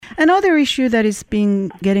Another issue that is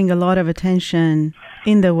being getting a lot of attention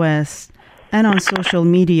in the West and on social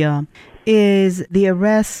media is the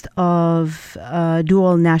arrest of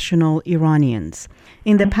dual national Iranians.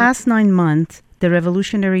 In the past 9 months, the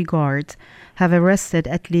Revolutionary Guards have arrested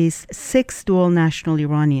at least 6 dual national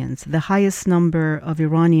Iranians, the highest number of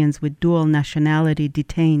Iranians with dual nationality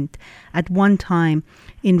detained at one time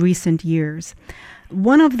in recent years.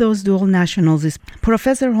 One of those dual nationals is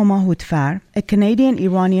Professor Homa Houtfar, a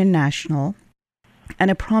Canadian-Iranian national and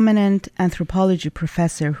a prominent anthropology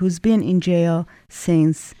professor who's been in jail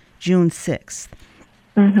since June 6th.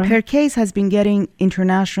 Her case has been getting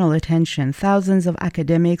international attention. Thousands of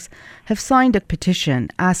academics have signed a petition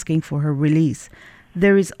asking for her release.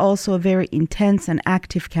 There is also a very intense and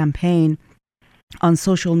active campaign on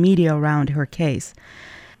social media around her case.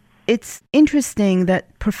 It's interesting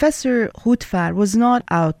that Professor Houtfar was not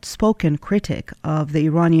an outspoken critic of the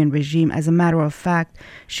Iranian regime. As a matter of fact,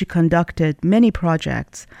 she conducted many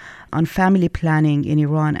projects on family planning in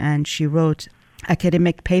Iran, and she wrote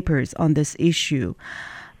academic papers on this issue.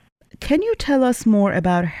 Can you tell us more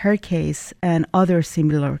about her case and other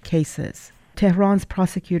similar cases? Tehran's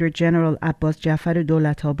Prosecutor General Abbas Jafar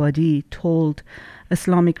Dolatabadi told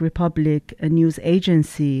Islamic Republic, a news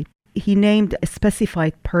agency, he named a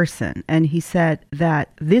specified person, and he said that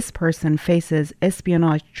this person faces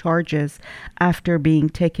espionage charges after being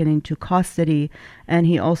taken into custody, and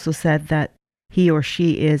he also said that he or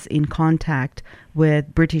she is in contact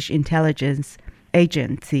with British intelligence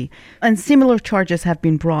agency. And similar charges have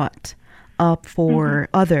been brought up for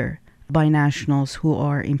other binationals who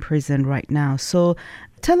are in prison right now. So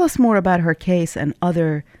tell us more about her case and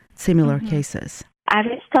other similar cases.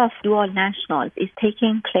 Arrest of dual nationals is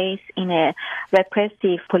taking place in a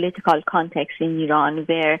repressive political context in Iran,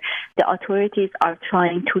 where the authorities are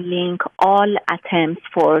trying to link all attempts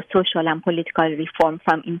for social and political reform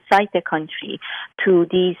from inside the country to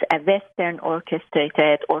these Western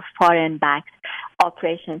orchestrated or foreign-backed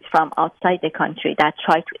operations from outside the country that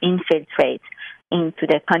try to infiltrate into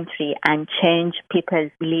the country and change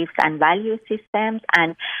people's beliefs and value systems.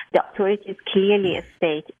 And the authorities clearly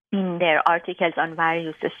state in their articles on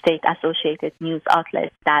various state-associated news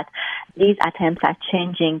outlets that these attempts at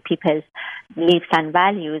changing people's beliefs and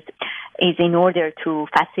values is in order to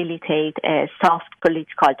facilitate a soft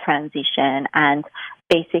political transition and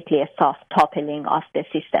basically a soft toppling of the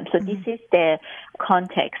system. So this is the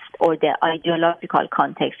context or the ideological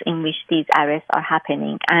context in which these arrests are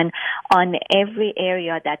happening. And on every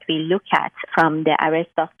area that we look at, from the arrest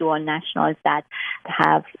of dual nationals that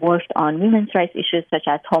have worked on women's rights issues such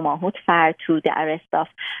as Homa Houtfar, to the arrest of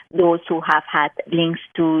those who have had links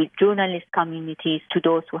to journalist communities, to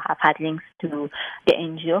those who have had links to the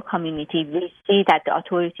NGO community, we see that the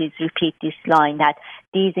authorities repeat this line that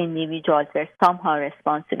these individuals were somehow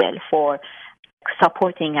responsible for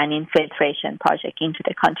supporting an infiltration project into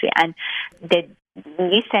the country. And the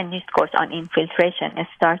recent discourse on infiltration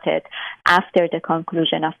started after the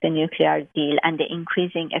conclusion of the nuclear deal and the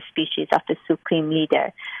increasing speeches of the supreme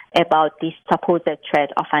leader about this supposed threat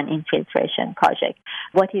of an infiltration project.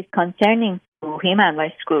 What is concerning to human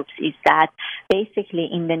rights groups is that basically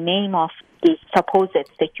in the name of this supposed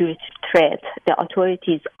security threat, the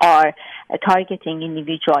authorities are targeting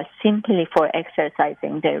individuals simply for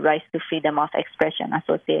exercising their rights to freedom of expression,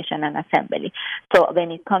 association, and assembly. So when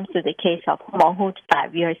it comes to the case of Homa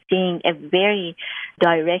Houtfar, we are seeing a very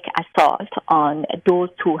direct assault on those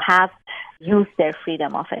who have used their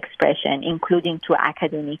freedom of expression, including through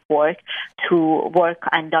academic work, to work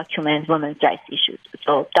and document women's rights issues.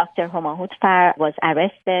 So Dr. Homa Houtfar was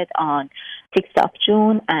arrested on 6th of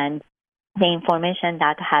June, and the information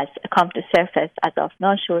that has come to surface as of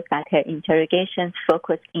now shows that her interrogations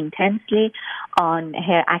focus intensely on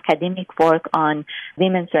her academic work on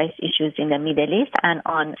women's rights issues in the Middle East and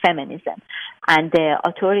on feminism. And the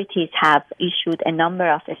authorities have issued a number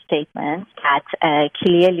of statements that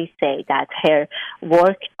clearly say that her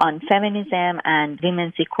work on feminism and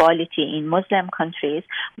women's equality in Muslim countries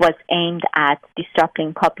was aimed at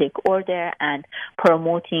disrupting public order and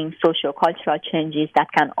promoting socio-cultural changes that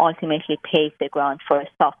can ultimately pave the ground for a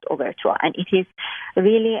soft overthrow. And it is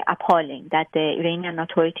really appalling that the Iranian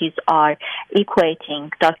authorities are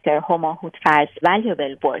equating Dr. Homa Houtfar's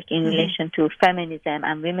valuable work in relation to feminism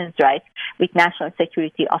and women's rights with national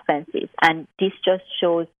security offenses. And this just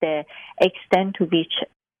shows the extent to which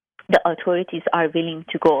the authorities are willing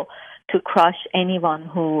to go to crush anyone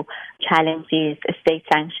who challenges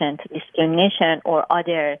state-sanctioned discrimination or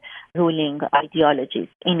other ruling ideologies.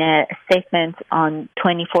 In a statement on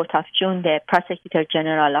 24th of June, the Prosecutor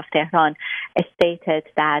General of Tehran stated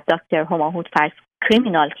that Dr. Homa Houtfar's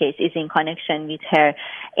criminal case is in connection with her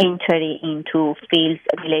entry into fields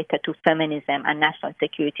related to feminism and national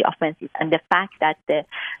security offenses. And the fact that the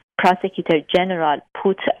Prosecutor General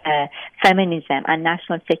put feminism and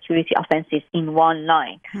national security offenses in one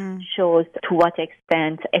line shows to what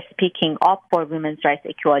extent speaking up for women's rights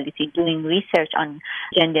equality, doing research on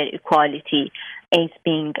gender equality is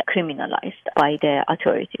being criminalized by the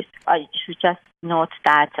authorities. I should just note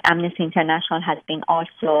that Amnesty International has been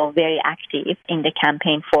also very active in the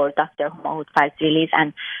campaign for Dr. Huma Hudfar's release,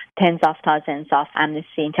 and tens of thousands of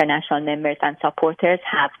Amnesty International members and supporters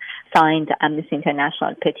have signed Amnesty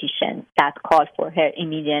International petition that called for her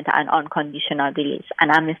immediate and unconditional release.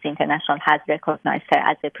 And Amnesty International has recognized her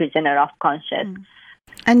as a prisoner of conscience.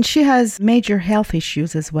 And she has major health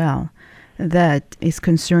issues as well that is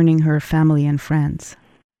concerning her family and friends.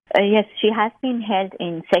 Yes, she has been held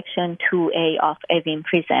in Section 2A of Evin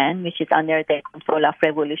Prison, which is under the control of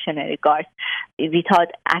Revolutionary Guards,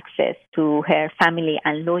 without access to her family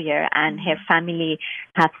and lawyer. And her family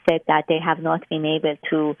have said that they have not been able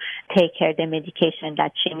to take her the medication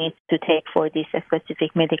that she needs to take for this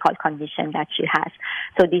specific medical condition that she has.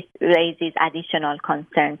 So this raises additional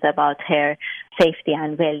concerns about her safety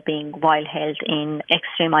and well-being while held in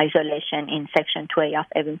extreme isolation in Section 2A of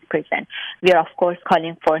Evin Prison. We are, of course,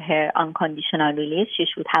 calling for her unconditional release. She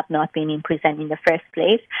should have not been in prison in the first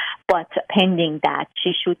place, but pending that,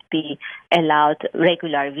 she should be allowed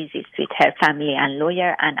regular visits with her family and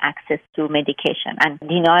lawyer and access to medication. And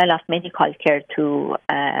denial of medical care to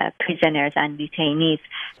prisoners and detainees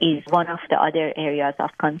is one of the other areas of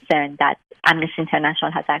concern that Amnesty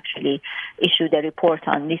International has actually issued a report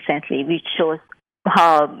on recently, which shows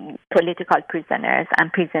how political prisoners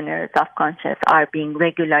and prisoners of conscience are being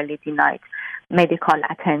regularly denied medical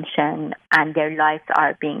attention, and their lives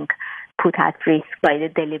are being put at risk by the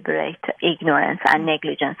deliberate ignorance and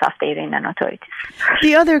negligence of the Iranian authorities.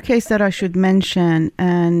 The other case that I should mention,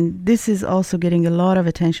 and this is also getting a lot of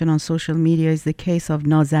attention on social media, is the case of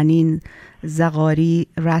Nazanin Zaghari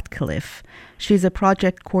Ratcliffe. She's a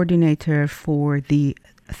project coordinator for the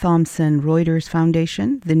Thomson Reuters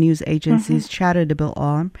Foundation, the news agency's charitable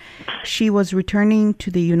arm. She was returning to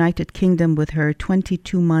the United Kingdom with her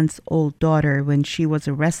 22-month-old daughter when she was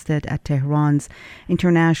arrested at Tehran's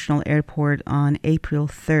international airport on April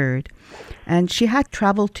 3rd. And she had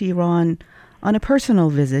traveled to Iran on a personal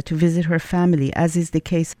visit to visit her family, as is the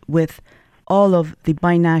case with all of the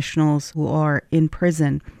binationals who are in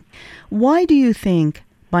prison. Why do you think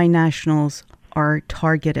binationals are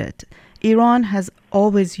targeted? Iran has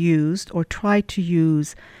always used or tried to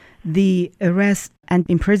use the arrest and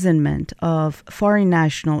imprisonment of foreign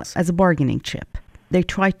nationals as a bargaining chip. They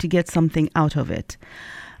tried to get something out of it.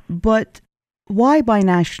 But why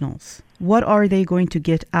binationals? What are they going to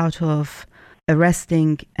get out of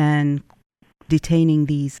arresting and detaining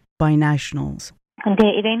these binationals?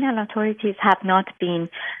 The Iranian authorities have not been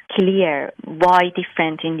clear why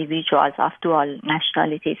different individuals of dual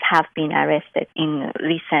nationalities have been arrested in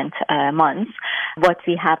recent months. What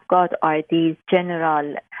we have got are these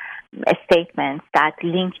general statements that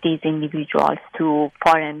link these individuals to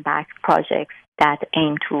foreign-backed projects that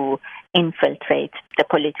aim to infiltrate the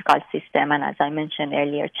political system and, as I mentioned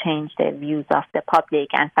earlier, change the views of the public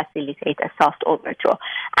and facilitate a soft overthrow.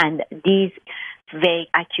 And these vague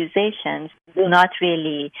accusations do not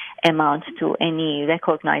really amount to any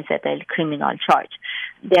recognizable criminal charge.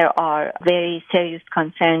 There are very serious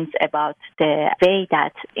concerns about the way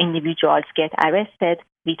that individuals get arrested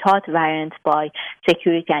without warrant by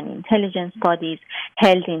security and intelligence bodies,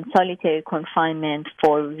 held in solitary confinement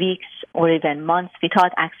for weeks or even months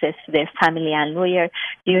without access to their family and lawyer.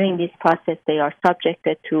 During this process, they are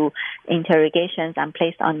subjected to interrogations and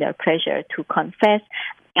placed under pressure to confess.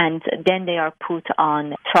 And then they are put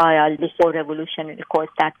on trial before revolutionary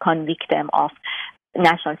courts that convict them of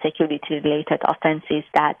national security-related offenses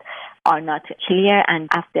that are not clear and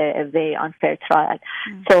after a very unfair trial.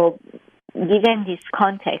 So given this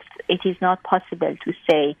context, it is not possible to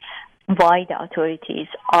say why the authorities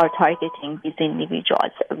are targeting these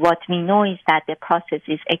individuals. What we know is that the process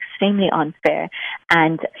is extremely unfair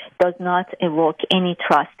and does not evoke any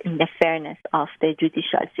trust in the fairness of the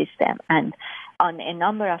judicial system. And on a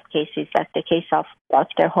number of cases, like the case of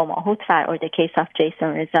Dr. Huma Hudfar or the case of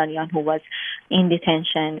Jason Rezaian, who was in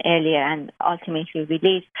detention earlier and ultimately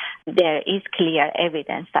released, there is clear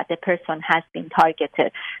evidence that the person has been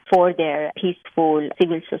targeted for their peaceful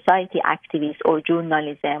civil society activities or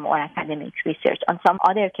journalism or academic research. On some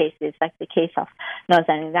other cases, like the case of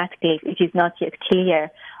Nazanin Ratcliffe, it is not yet clear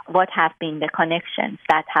what have been the connections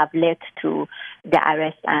that have led to the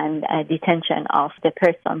arrest and detention of the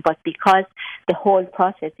person. But because the whole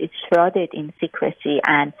process is shrouded in secrecy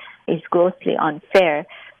and is grossly unfair,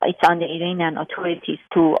 it's on the Iranian authorities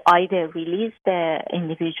to either release the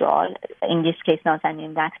individual, in this case Nazanin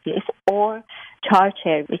in that case, or charge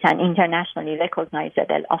her with an internationally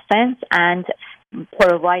recognizable offense and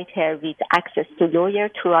provide her with access to lawyer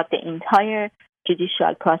throughout the entire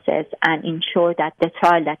judicial process and ensure that the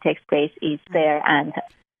trial that takes place is fair and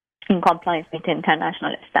in compliance with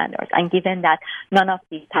international standards. And given that none of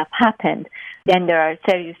these have happened, then there are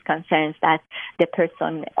serious concerns that the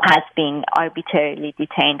person has been arbitrarily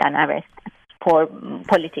detained and arrested for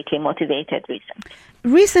politically motivated reasons.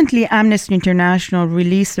 Recently, Amnesty International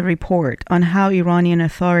released a report on how Iranian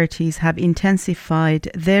authorities have intensified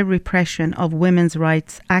their repression of women's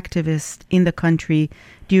rights activists in the country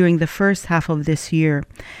during the first half of this year.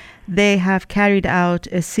 They have carried out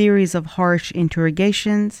a series of harsh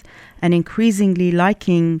interrogations and increasingly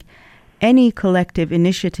liking any collective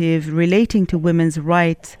initiative relating to women's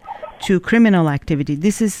rights to criminal activity.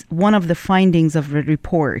 This is one of the findings of the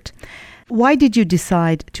report. Why did you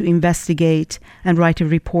decide to investigate and write a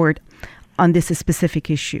report on this specific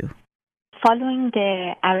issue? Following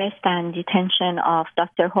the arrest and detention of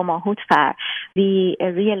Dr. Homa Hutfar, we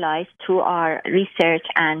realized through our research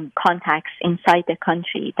and contacts inside the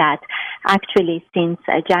country that actually since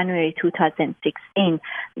January 2016,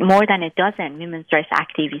 more than a dozen women's rights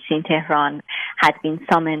activists in Tehran had been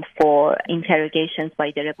summoned for interrogations by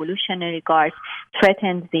the Revolutionary Guards,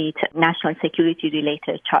 threatened with national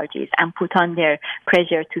security-related charges, and put under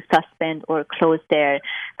pressure to suspend or close their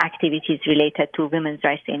activities related to women's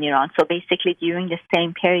rights in Iran. So basically, during the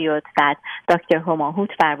same period that Dr. Homa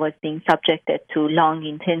Hutfar was being subjected to long,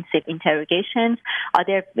 intensive interrogations,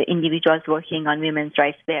 other individuals working on women's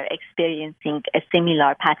rights were experiencing a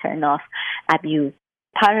similar pattern of abuse.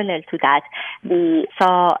 Parallel to that, we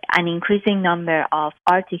saw an increasing number of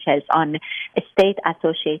articles on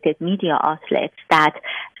state-associated media outlets that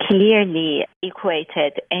clearly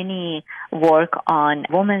equated any work on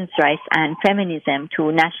women's rights and feminism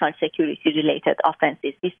to national security-related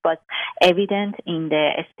offenses. This was evident in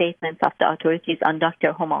the statements of the authorities on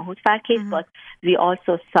Dr. Homa Hutfar case, but we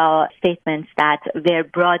also saw statements that were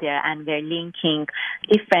broader and were linking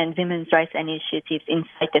different women's rights initiatives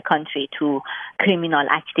inside the country to criminal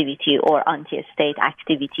activity or anti-state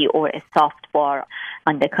activity or a soft war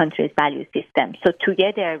on the country's value system. So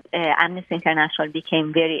together, Amnesty International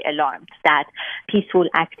became very alarmed that peaceful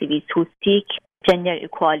activists who seek gender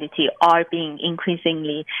equality are being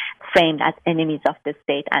increasingly framed as enemies of the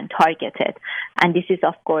state and targeted. And this is,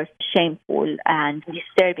 of course, shameful and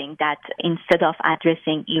disturbing that instead of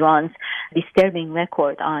addressing Iran's disturbing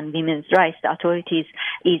record on women's rights, the authorities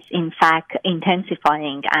is in fact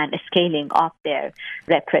intensifying and scaling up their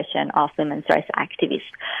repression of women's rights activists.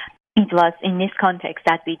 It was in this context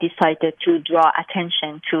that we decided to draw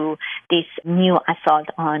attention to this new assault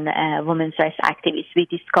on women's rights activists. We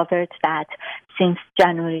discovered that since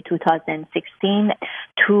January 2016,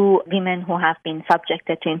 2 women who have been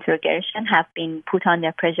subjected to interrogation have been put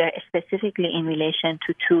under pressure specifically in relation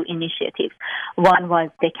to 2 initiatives. One was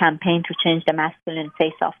the campaign to change the masculine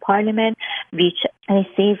face of parliament, which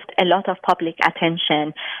received a lot of public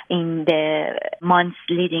attention in the months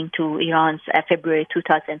leading to Iran's February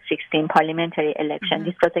 2016 parliamentary election.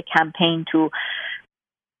 This was a campaign to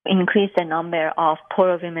increase the number of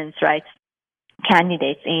pro-women's rights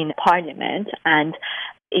candidates in parliament, and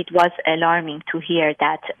it was alarming to hear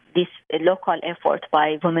that this local effort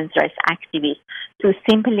by women's rights activists to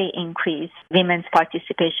simply increase women's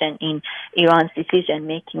participation in Iran's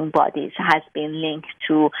decision-making bodies has been linked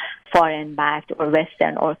to foreign-backed or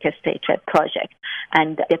Western orchestrated projects.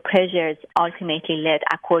 And the pressures ultimately led,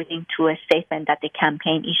 according to a statement that the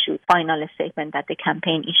campaign issued, final statement that the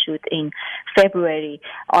campaign issued in February,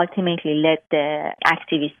 ultimately led the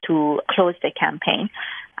activists to close the campaign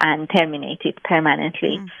and terminate it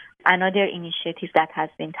permanently. Another initiative that has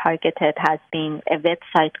been targeted has been a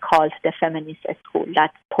website called The Feminist School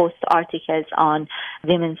that posts articles on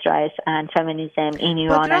women's rights and feminism in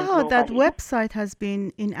Iran. But Raha, that website has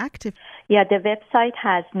been inactive. Yeah, the website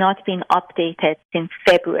has not been updated since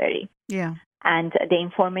February. Yeah. And the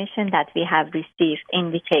information that we have received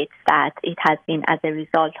indicates that it has been as a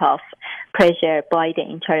result of pressure by the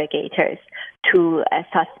interrogators to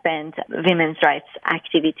suspend women's rights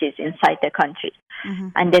activities inside the country.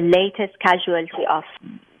 And the latest casualty of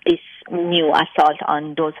this new assault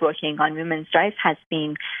on those working on women's rights has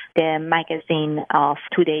been the magazine of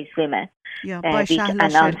Today's Women, by which Shahla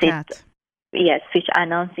announced Sherkat. Yes, which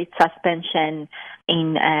announced its suspension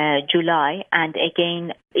in July. And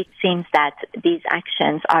again, it seems that these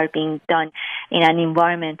actions are being done in an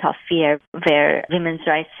environment of fear where women's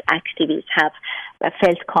rights activists have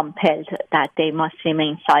felt compelled that they must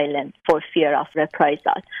remain silent for fear of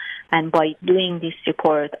reprisal. And by doing this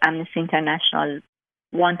report, Amnesty International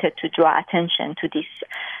wanted to draw attention to this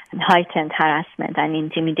heightened harassment and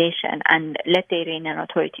intimidation and let the Iranian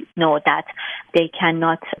authorities know that they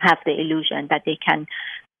cannot have the illusion that they can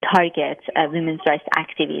target women's rights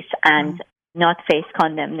activists and not face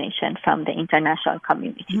condemnation from the international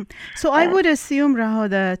community. So I would assume, Raha,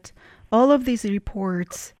 that all of these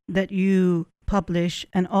reports that you publish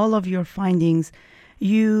and all of your findings,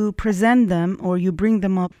 you present them or you bring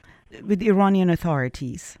them up with Iranian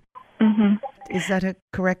authorities. Mm-hmm. Is that a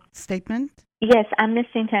correct statement? Yes,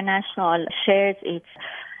 Amnesty International shares its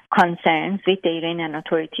concerns with the Iranian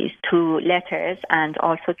authorities through letters and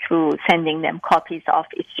also through sending them copies of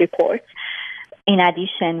its reports. In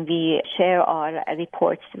addition, we share our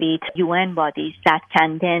reports with UN bodies that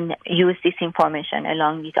can then use this information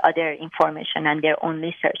along with other information and their own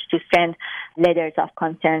research to send letters of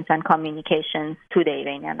concerns and communications to the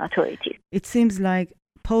Iranian authorities. It seems like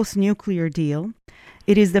post-nuclear deal,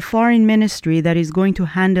 it is the foreign ministry that is going to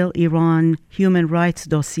handle Iran human rights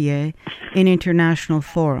dossier in international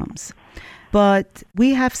forums. But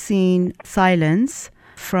we have seen silence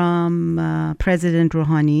from President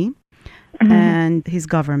Rouhani and his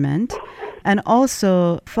government, and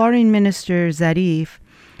also Foreign Minister Zarif,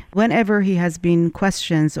 whenever he has been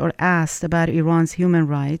questioned or asked about Iran's human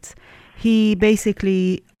rights, he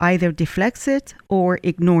basically either deflects it or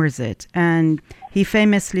ignores it. And he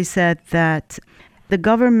famously said that the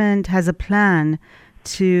government has a plan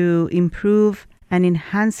to improve and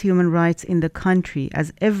enhance human rights in the country,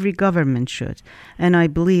 as every government should. And I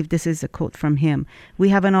believe this is a quote from him. We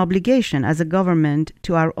have an obligation as a government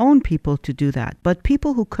to our own people to do that. But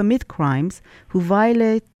people who commit crimes, who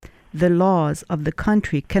violate the laws of the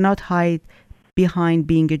country, cannot hide behind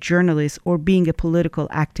being a journalist or being a political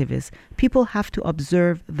activist. People have to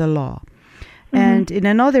observe the law. And in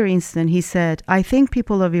another instant, he said, I think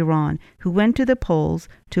people of Iran who went to the polls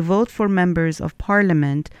to vote for members of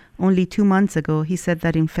parliament only 2 months ago, he said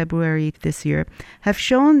that in February this year, have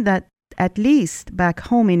shown that at least back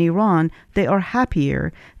home in Iran, they are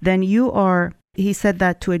happier than you are. He said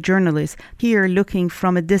that to a journalist here looking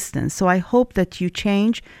from a distance. So I hope that you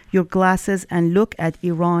change your glasses and look at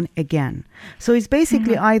Iran again. So he's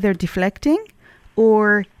basically either deflecting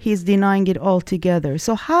or he's denying it altogether.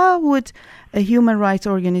 So how would a human rights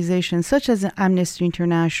organization such as Amnesty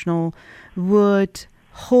International would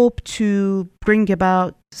hope to bring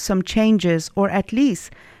about some changes or at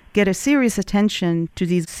least get a serious attention to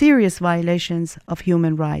these serious violations of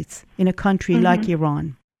human rights in a country like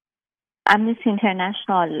Iran? Amnesty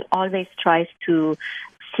International always tries to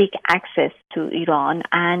seek access to Iran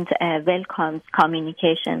and welcomes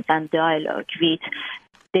communications and dialogue with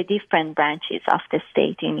the different branches of the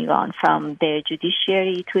state in Iran, from the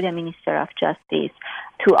judiciary to the Minister of Justice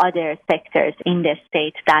to other sectors in the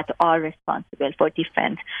state that are responsible for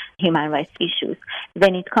different human rights issues.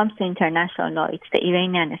 When it comes to international law, it's the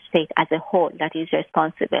Iranian state as a whole that is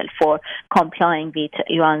responsible for complying with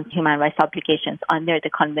Iran's human rights obligations under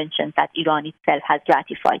the conventions that Iran itself has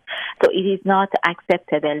ratified. So it is not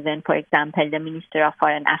acceptable when, for example, the Minister of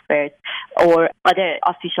Foreign Affairs or other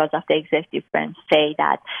officials of the executive branch say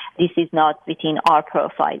that this is not within our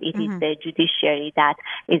profile. It is the judiciary that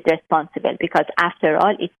is responsible, because after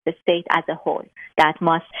all, it's the state as a whole that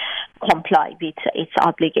must comply with its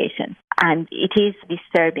obligations. And it is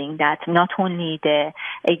disturbing that not only the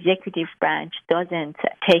executive branch doesn't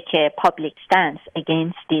take a public stance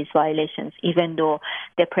against these violations, even though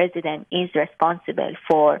the president is responsible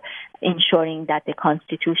for ensuring that the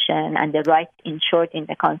Constitution and the rights ensured in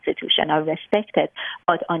the Constitution are respected,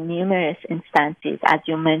 but on numerous instances, as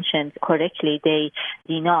you mentioned correctly, they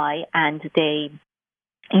deny and they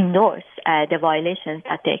endorse the violations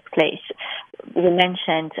that take place. We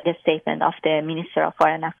mentioned the statement of the Minister of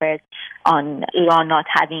Foreign Affairs on Iran not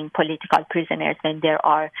having political prisoners, when there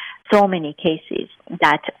are so many cases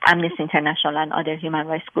that Amnesty International and other human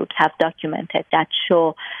rights groups have documented that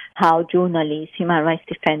show how journalists, human rights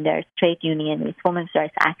defenders, trade unionists, women's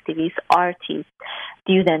rights activists, artists,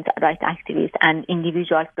 student rights activists, and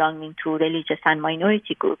individuals belonging to religious and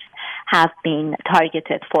minority groups have been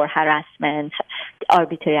targeted for harassment,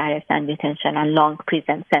 arbitrary arrest and detention, and long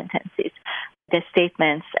prison sentences. The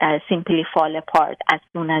statements simply fall apart as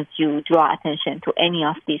soon as you draw attention to any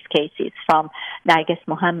of these cases, from Narges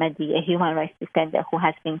Mohammadi, a human rights defender who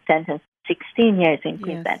has been sentenced 16 years in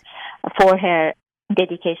prison for her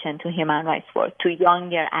dedication to human rights work, to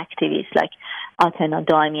younger activists like Atena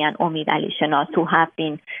Daimi and Omid Ali Shanaz, who have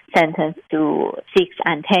been sentenced to 6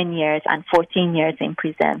 and 10 years and 14 years in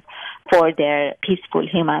prison for their peaceful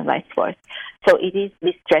human rights work. So it is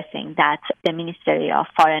distressing that the Ministry of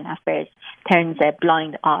Foreign Affairs turns a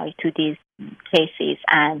blind eye to these cases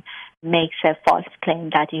and makes a false claim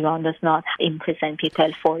that Iran does not imprison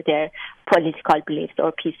people for their political beliefs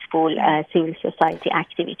or peaceful civil society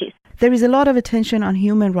activities. There is a lot of attention on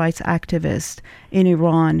human rights activists in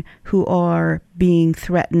Iran who are being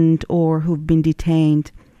threatened or who've been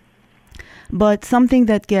detained. But something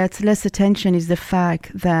that gets less attention is the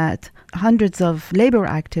fact that hundreds of labor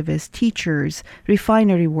activists, teachers,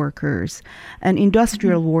 refinery workers, and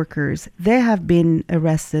industrial workers, they have been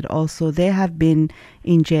arrested also. They have been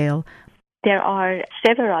in jail. There are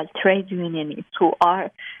several trade unionists who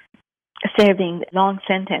are serving long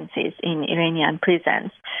sentences in Iranian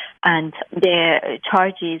prisons, and their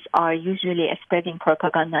charges are usually spreading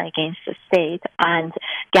propaganda against the state and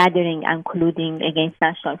gathering and colluding against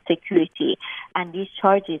national security. And these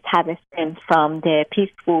charges have stemmed from the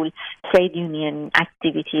peaceful trade union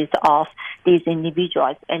activities of these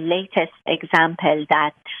individuals. A latest example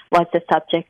that was the subject